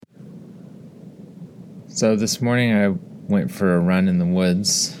So this morning I went for a run in the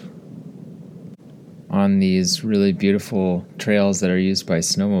woods on these really beautiful trails that are used by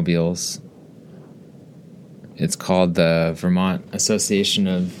snowmobiles. It's called the Vermont Association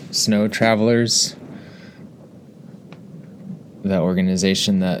of Snow Travelers, the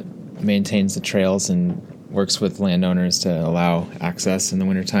organization that maintains the trails and works with landowners to allow access in the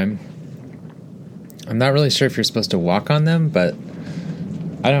wintertime. I'm not really sure if you're supposed to walk on them, but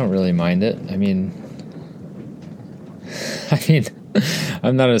I don't really mind it. I mean,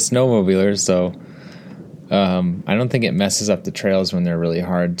 I'm not a snowmobiler, so I don't think it messes up the trails when they're really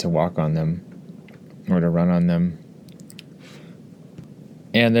hard to walk on them or to run on them.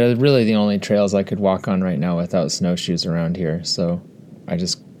 And they're really the only trails I could walk on right now without snowshoes around here, so I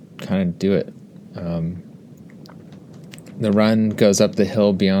just kind of do it. The run goes up the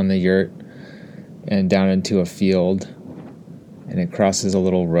hill beyond the yurt and down into a field, and it crosses a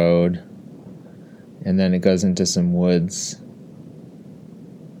little road, and then it goes into some woods.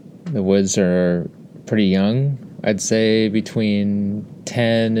 The woods are pretty young. I'd say between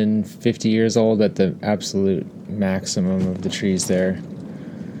 10 and 50 years old at the absolute maximum of the trees there.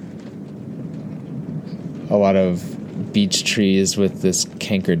 A lot of beech trees with this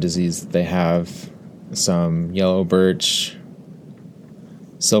canker disease that they have. Some yellow birch,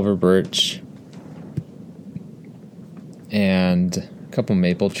 silver birch, and a couple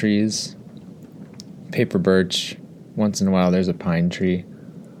maple trees, paper birch. Once in a while there's a pine tree.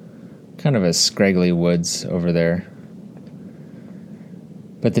 Kind of a scraggly woods over there.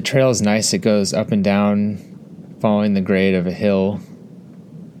 But the trail is nice. It goes up and down following the grade of a hill,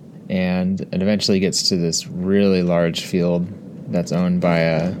 and it eventually gets to this really large field that's owned by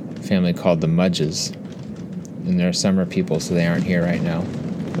a family called the Mudges. And they're summer people, so they aren't here right now.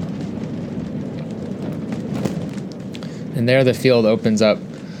 And there the field opens up,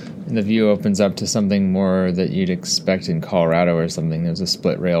 and the view opens up to something more that you'd expect in Colorado or something. There's a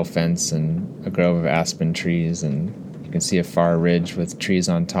split rail fence and a grove of aspen trees, and you can see a far ridge with trees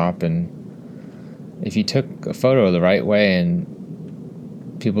on top. And if you took a photo the right way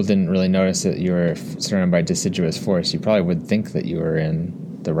and people didn't really notice that you were surrounded by deciduous forest, you probably would think that you were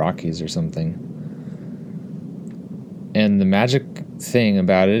in the Rockies or something. And the magic thing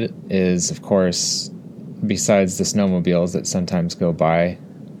about it is, of course, besides the snowmobiles that sometimes go by,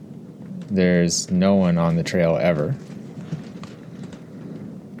 there's no one on the trail ever.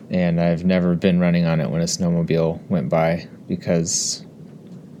 And I've never been running on it when a snowmobile went by, because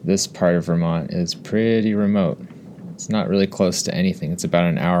this part of Vermont is pretty remote. It's not really close to anything. It's about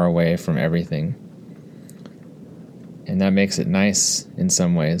an hour away from everything. And that makes it nice in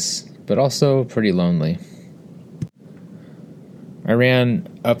some ways, but also pretty lonely. I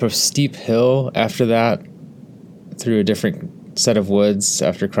ran up a steep hill after that, through a different set of woods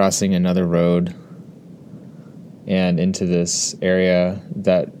after crossing another road, and into this area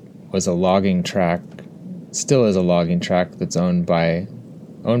that was a logging tract, still is a logging tract, that's owned by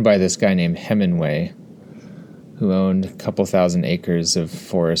this guy named Hemenway, who owned a couple thousand acres of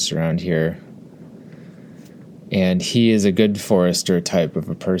forest around here. And he is a good forester type of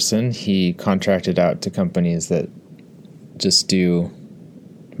a person. He contracted out to companies that just do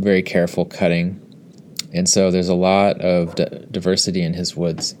very careful cutting. And so there's a lot of diversity in his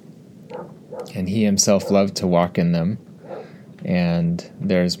woods. And he himself loved to walk in them. And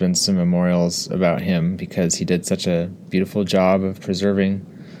there's been some memorials about him because he did such a beautiful job of preserving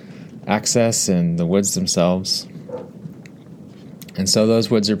access and the woods themselves. And so those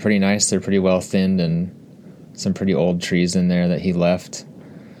woods are pretty nice. They're pretty well thinned, and some pretty old trees in there that he left.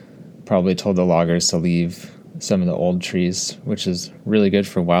 Probably told the loggers to leave some of the old trees, which is really good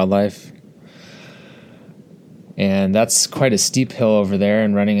for wildlife. And that's quite a steep hill over there,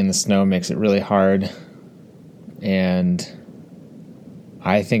 and running in the snow makes it really hard. And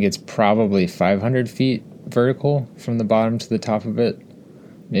I think it's probably 500 feet vertical from the bottom to the top of it,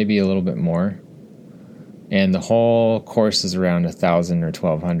 maybe a little bit more. And the whole course is around 1,000 or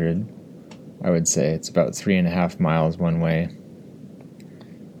 1,200, I would say. It's about 3.5 miles one way.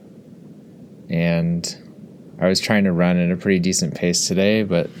 And I was trying to run at a pretty decent pace today,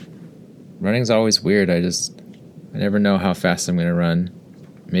 but running's always weird. I never know how fast I'm going to run.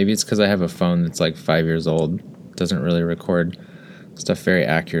 Maybe it's because I have a phone that's like 5 years old. It doesn't really record stuff very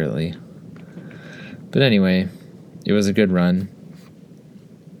accurately. But anyway, it was a good run.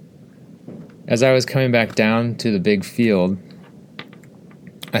 As I was coming back down to the big field,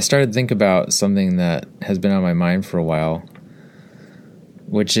 I started to think about something that has been on my mind for a while,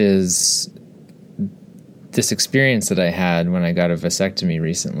 which is this experience that I had when I got a vasectomy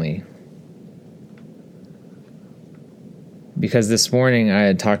recently. Because this morning I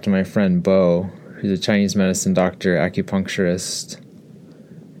had talked to my friend Beau, who's a Chinese medicine doctor, acupuncturist,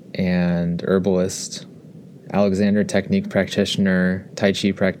 and herbalist. Alexander technique practitioner, Tai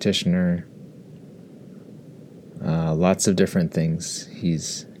Chi practitioner. Lots of different things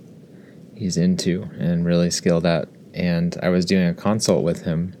he's into and really skilled at. And I was doing a consult with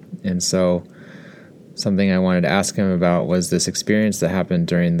him. And so something I wanted to ask him about was this experience that happened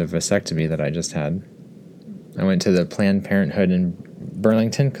during the vasectomy that I just had. I went to the Planned Parenthood in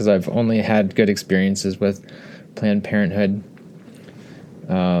Burlington because I've only had good experiences with Planned Parenthood,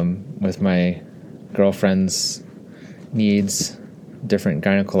 with my girlfriend's needs, different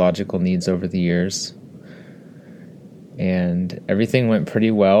gynecological needs over the years. And everything went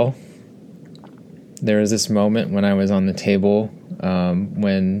pretty well. There was this moment when I was on the table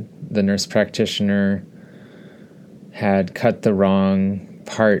when the nurse practitioner had cut the wrong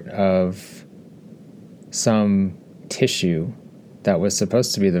part of some tissue that was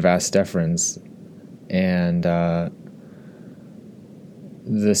supposed to be the vas deferens. And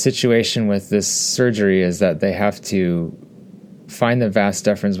the situation with this surgery is that they have to find the vas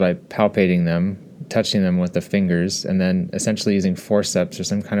deferens by palpating them, touching them with the fingers, and then essentially using forceps or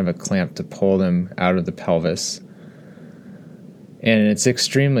some kind of a clamp to pull them out of the pelvis. And it's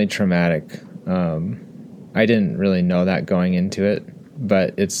extremely traumatic. I didn't really know that going into it,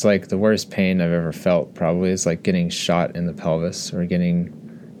 but it's like the worst pain I've ever felt, probably. It's like getting shot in the pelvis or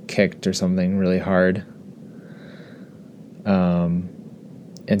getting kicked or something really hard.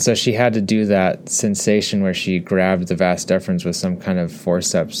 And so she had to do that sensation where she grabbed the vas deferens with some kind of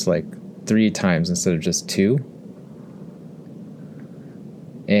forceps like 3 times instead of just 2.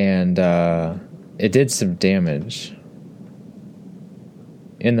 And it did some damage.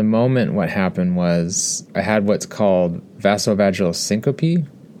 In the moment, what happened was I had what's called vasovagal syncope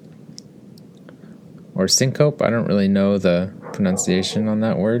or syncope. I don't really know the pronunciation on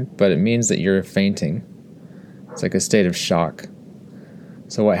that word, but it means that you're fainting. It's like a state of shock.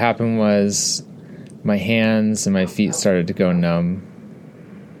 So what happened was my hands and my feet started to go numb,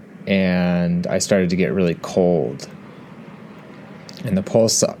 and I started to get really cold. And the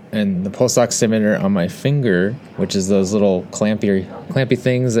pulse oximeter on my finger, which is those little clampy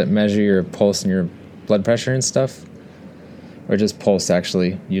things that measure your pulse and your blood pressure and stuff, or just pulse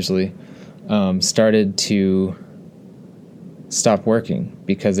actually, usually, started to stop working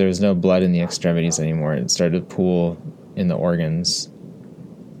because there was no blood in the extremities anymore. It started to pool in the organs.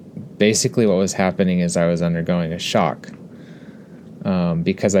 Basically what was happening is I was undergoing a shock.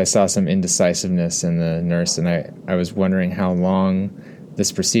 Because I saw some indecisiveness in the nurse, and I was wondering how long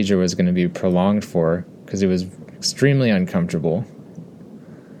this procedure was going to be prolonged for, because it was extremely uncomfortable.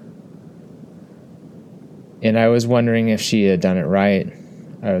 And I was wondering if she had done it right.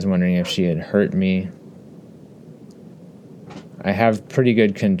 I was wondering if she had hurt me. I have pretty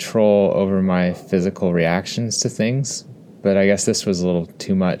good control over my physical reactions to things, but I guess this was a little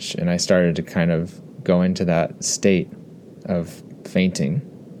too much, and I started to kind of go into that state of fainting.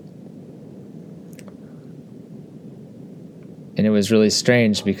 And it was really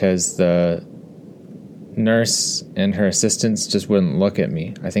strange because the nurse and her assistants just wouldn't look at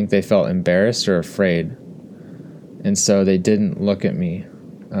me. I think they felt embarrassed or afraid. And so they didn't look at me.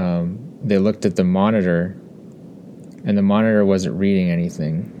 They looked at the monitor, and the monitor wasn't reading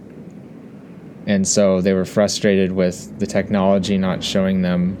anything. And so they were frustrated with the technology not showing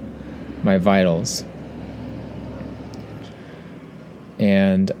them my vitals.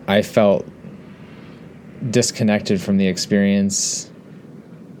 And I felt disconnected from the experience,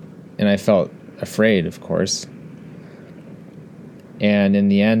 and I felt afraid, of course. And in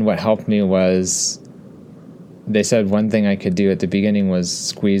the end, what helped me was, they said one thing I could do at the beginning was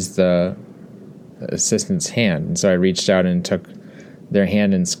squeeze the assistant's hand. And so I reached out and took their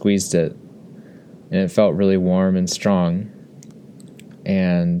hand and squeezed it, and it felt really warm and strong.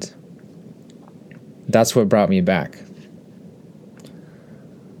 And that's what brought me back.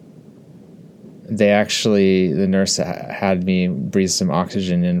 The nurse had me breathe some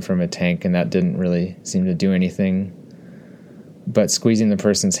oxygen in from a tank, and that didn't really seem to do anything. But squeezing the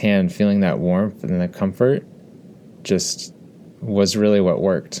person's hand, feeling that warmth and the comfort, just was really what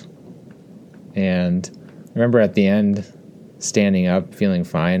worked. And I remember at the end, standing up, feeling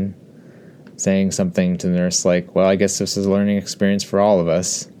fine, saying something to the nurse like, well, I guess this is a learning experience for all of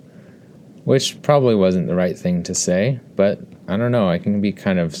us, which probably wasn't the right thing to say, but I don't know, I can be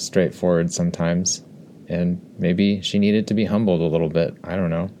kind of straightforward sometimes, and maybe she needed to be humbled a little bit. I don't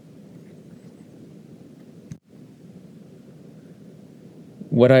know.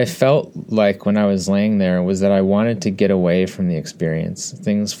 What I felt like when I was laying there was that I wanted to get away from the experience.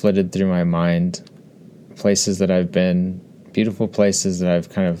 Things flitted through my mind, places that I've been, beautiful places that I've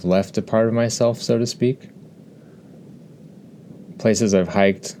kind of left a part of myself, so to speak. Places I've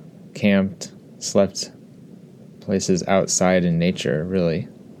hiked, camped, slept, places outside in nature, really.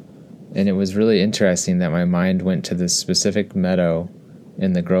 And it was really interesting that my mind went to this specific meadow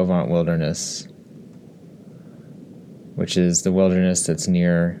in the Vermont wilderness, which is the wilderness that's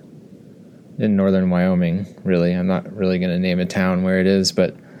in northern Wyoming, really. I'm not really going to name a town where it is,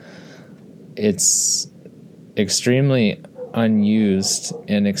 but it's extremely unused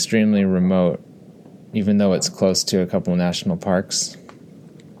and extremely remote, even though it's close to a couple national parks.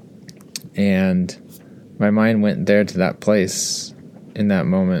 And my mind went there to that place in that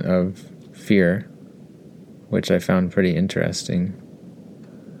moment of fear, which I found pretty interesting.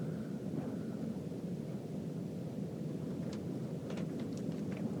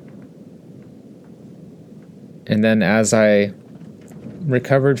 And then as I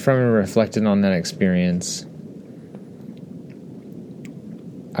recovered from and reflected on that experience,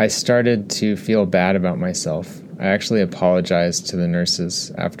 I started to feel bad about myself. I actually apologized to the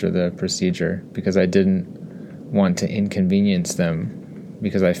nurses after the procedure because I didn't want to inconvenience them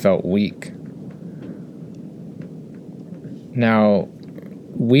because I felt weak. Now,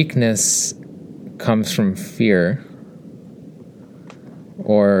 weakness comes from fear,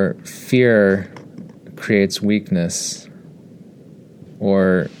 or fear creates weakness,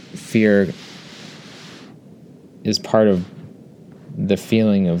 or fear is part of the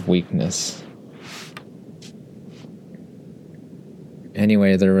feeling of weakness.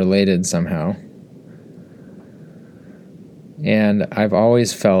 Anyway, they're related somehow. And I've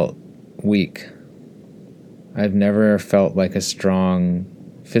always felt weak. I've never felt like a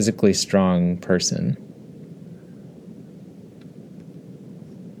physically strong person.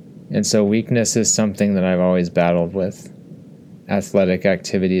 And so weakness is something that I've always battled with. Athletic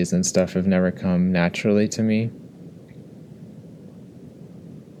activities and stuff have never come naturally to me.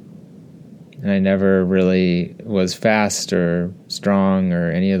 And I never really was fast or strong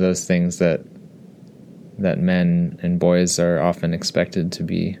or any of those things that men and boys are often expected to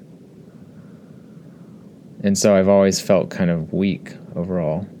be. And so I've always felt kind of weak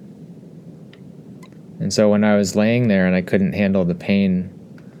overall. And so when I was laying there and I couldn't handle the pain,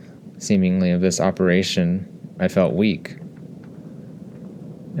 seemingly, of this operation, I felt weak.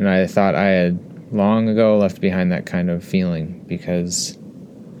 And I thought I had long ago left behind that kind of feeling, because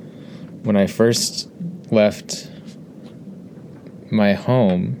when I first left my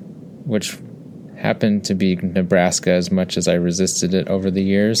home, which happened to be Nebraska, as much as I resisted it over the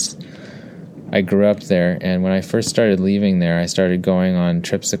years, I grew up there, and when I first started leaving there, I started going on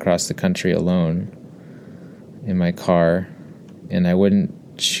trips across the country alone in my car, and I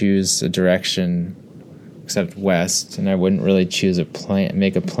wouldn't choose a direction except west, and I wouldn't really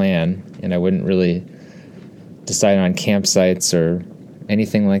make a plan, and I wouldn't really decide on campsites or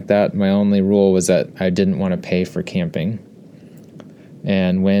anything like that. My only rule was that I didn't want to pay for camping.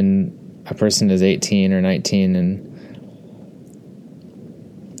 And when a person is 18 or 19 and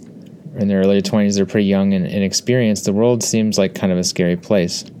in their early 20s, they're pretty young and inexperienced, the world seems like kind of a scary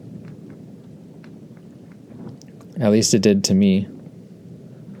place. At least it did to me.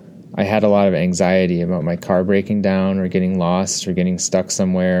 I had a lot of anxiety about my car breaking down or getting lost or getting stuck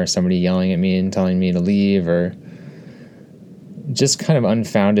somewhere, or somebody yelling at me and telling me to leave, or just kind of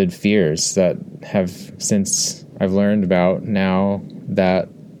unfounded fears that have, since I've learned about now, that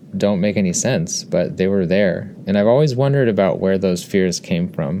don't make any sense, but they were there. And I've always wondered about where those fears came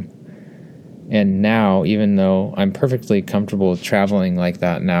from. And now, even though I'm perfectly comfortable traveling like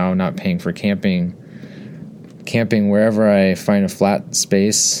that now, not paying for camping wherever I find a flat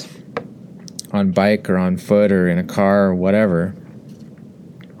space, on bike or on foot or in a car or whatever,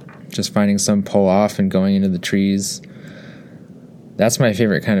 just finding some pull off and going into the trees. That's my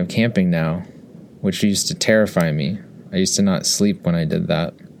favorite kind of camping now, which used to terrify me. I used to not sleep when I did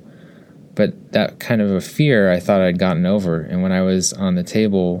that. But that kind of a fear I thought I'd gotten over. And when I was on the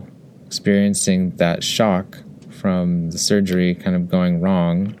table experiencing that shock from the surgery kind of going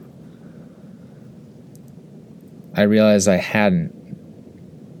wrong, I realized I hadn't.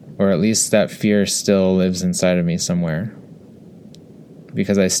 Or at least that fear still lives inside of me somewhere.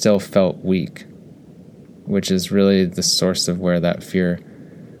 Because I still felt weak, which is really the source of where that fear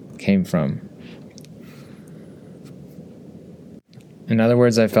came from. In other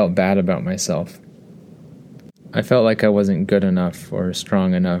words, I felt bad about myself. I felt like I wasn't good enough or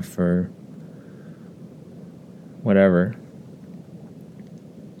strong enough or whatever.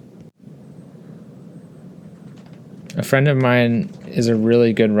 A friend of mine is a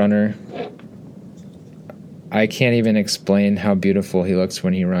really good runner. I can't even explain how beautiful he looks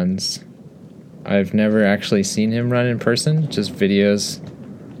when he runs. I've never actually seen him run in person, just videos,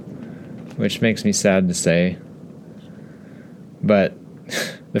 which makes me sad to say. But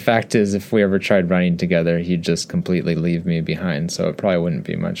the fact is, if we ever tried running together, he'd just completely leave me behind, so it probably wouldn't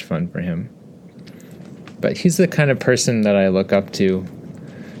be much fun for him. But he's the kind of person that I look up to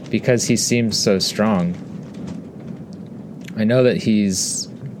because he seems so strong. I know that he's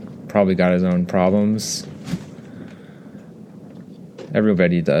probably got his own problems.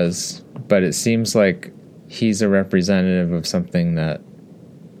 Everybody does. But it seems like he's a representative of something that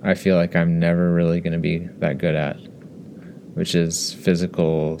I feel like I'm never really going to be that good at, which is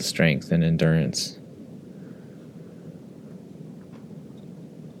physical strength and endurance.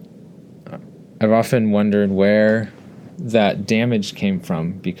 I've often wondered where that damage came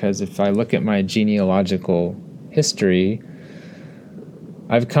from, because if I look at my genealogical history,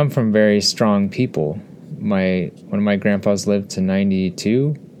 I've come from very strong people. One of my grandpas lived to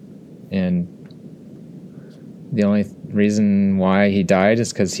 92, and the only reason why he died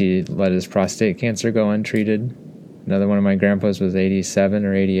is because he let his prostate cancer go untreated. Another one of my grandpas was 87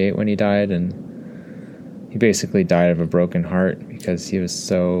 or 88 when he died, and he basically died of a broken heart because he was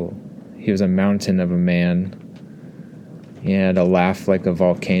a mountain of a man. He had a laugh like a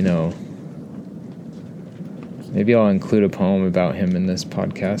volcano. Maybe I'll include a poem about him in this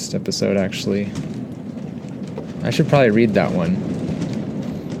podcast episode, actually. I should probably read that one,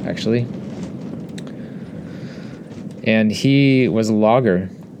 actually. And he was a logger,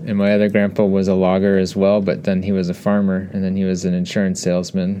 and my other grandpa was a logger as well, but then he was a farmer, and then he was an insurance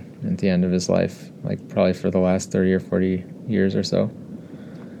salesman at the end of his life, like probably for the last 30 or 40 years or so.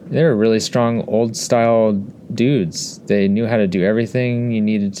 They were really strong, old-style dudes. They knew how to do everything you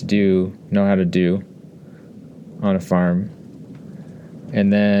needed to know how to do on a farm.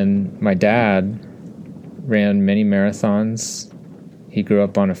 And then my dad ran many marathons. He grew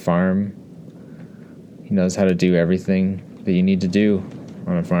up on a farm. He knows how to do everything that you need to do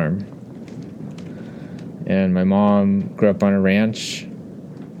on a farm. And my mom grew up on a ranch,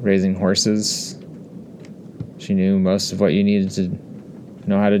 raising horses. She knew most of what you needed to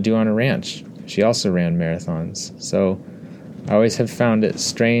know how to do on a ranch. She also ran marathons. So I always have found it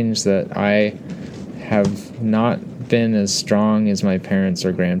strange that I have not been as strong as my parents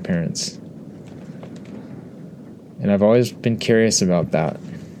or grandparents. And I've always been curious about that.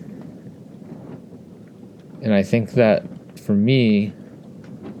 And I think that for me,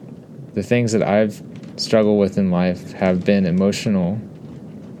 the things that I've struggled with in life have been emotional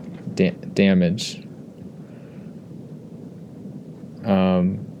damage.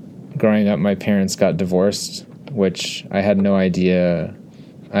 Growing up, my parents got divorced, which I had no idea.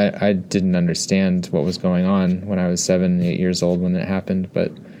 I didn't understand what was going on when I was 7, 8 years old when it happened,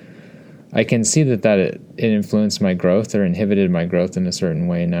 but I can see that it influenced my growth or inhibited my growth in a certain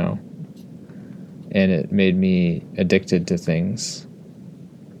way now. And it made me addicted to things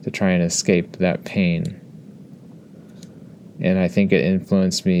to try and escape that pain. And I think it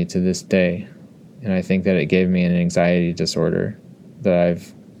influenced me to this day. And I think that it gave me an anxiety disorder that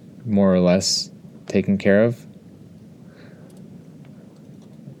I've more or less taken care of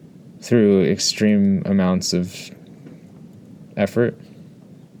through extreme amounts of effort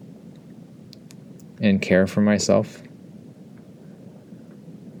and care for myself.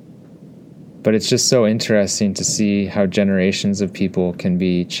 But it's just so interesting to see how generations of people can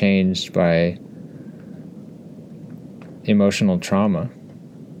be changed by emotional trauma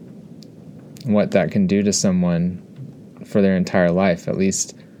and what that can do to someone for their entire life. At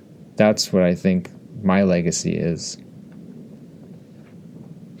least that's what I think my legacy is.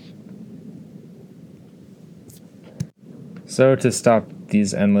 So to stop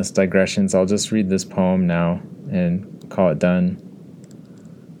these endless digressions, I'll just read this poem now and call it done.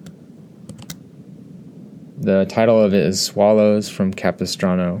 The title of it is Swallows from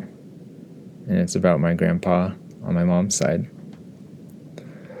Capistrano, and it's about my grandpa on my mom's side.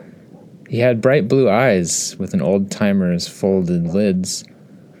 He had bright blue eyes with an old-timer's folded lids,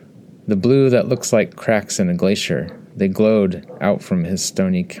 the blue that looks like cracks in a glacier. They glowed out from his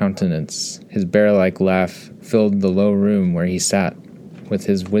stony countenance. His bear-like laugh filled the low room where he sat, with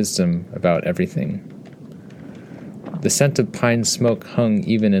his wisdom about everything. The scent of pine smoke hung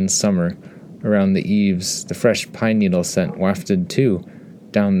even in summer around the eaves. The fresh pine needle scent wafted, too,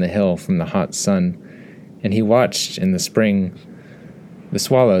 down the hill from the hot sun, and he watched in the spring the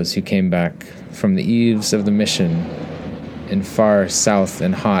swallows who came back from the eaves of the mission in far south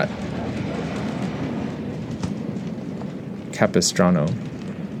and hot Capistrano.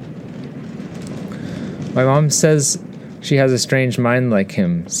 My mom says she has a strange mind like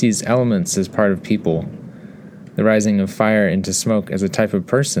him, sees elements as part of people, the rising of fire into smoke as a type of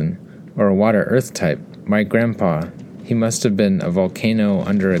person, or a water earth type. My grandpa, he must have been a volcano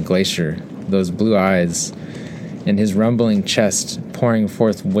under a glacier, those blue eyes, and his rumbling chest pouring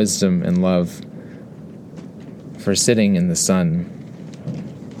forth wisdom and love for sitting in the sun.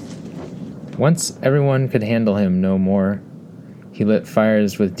 Once everyone could handle him no more, he lit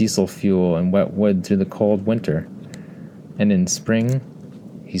fires with diesel fuel and wet wood through the cold winter, and in spring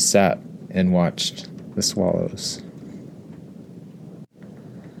he sat and watched the swallows.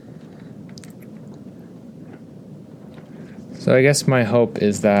 So I guess my hope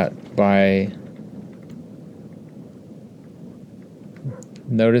is that by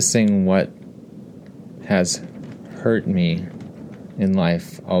noticing what has hurt me in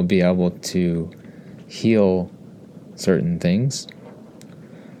life, I'll be able to heal certain things.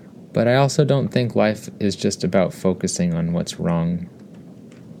 But I also don't think life is just about focusing on what's wrong.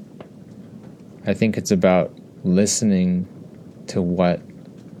 I think it's about listening to what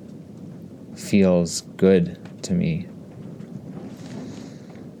feels good to me.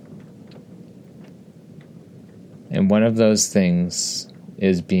 And one of those things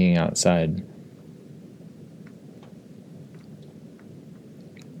is being outside.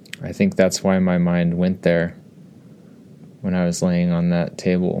 I think that's why my mind went there when I was laying on that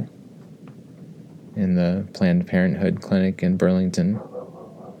table in the Planned Parenthood clinic in Burlington.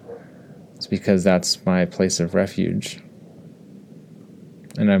 It's because that's my place of refuge.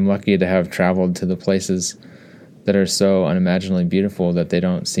 And I'm lucky to have traveled to the places that are so unimaginably beautiful that they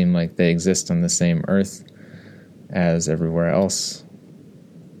don't seem like they exist on the same earth as everywhere else.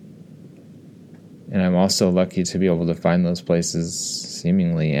 And I'm also lucky to be able to find those places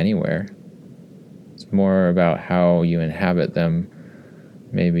seemingly anywhere. It's more about how you inhabit them,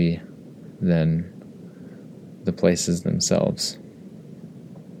 maybe, than the places themselves.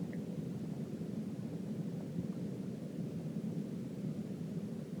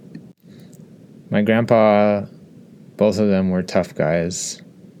 My grandpa, both of them were tough guys.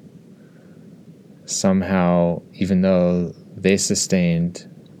 Somehow, even though they sustained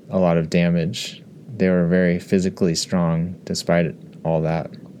a lot of damage, they were very physically strong despite all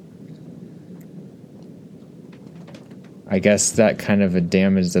that. I guess that kind of a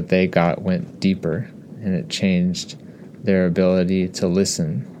damage that they got went deeper, and it changed their ability to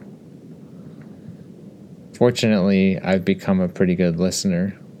listen. Fortunately, I've become a pretty good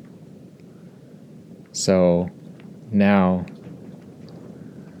listener. So now,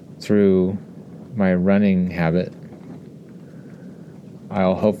 through my running habit,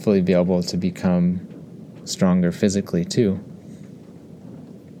 I'll hopefully be able to become stronger physically too.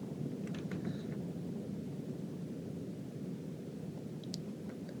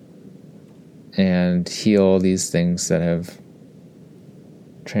 And heal these things that have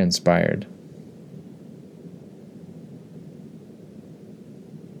transpired.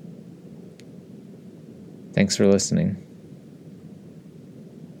 Thanks for listening.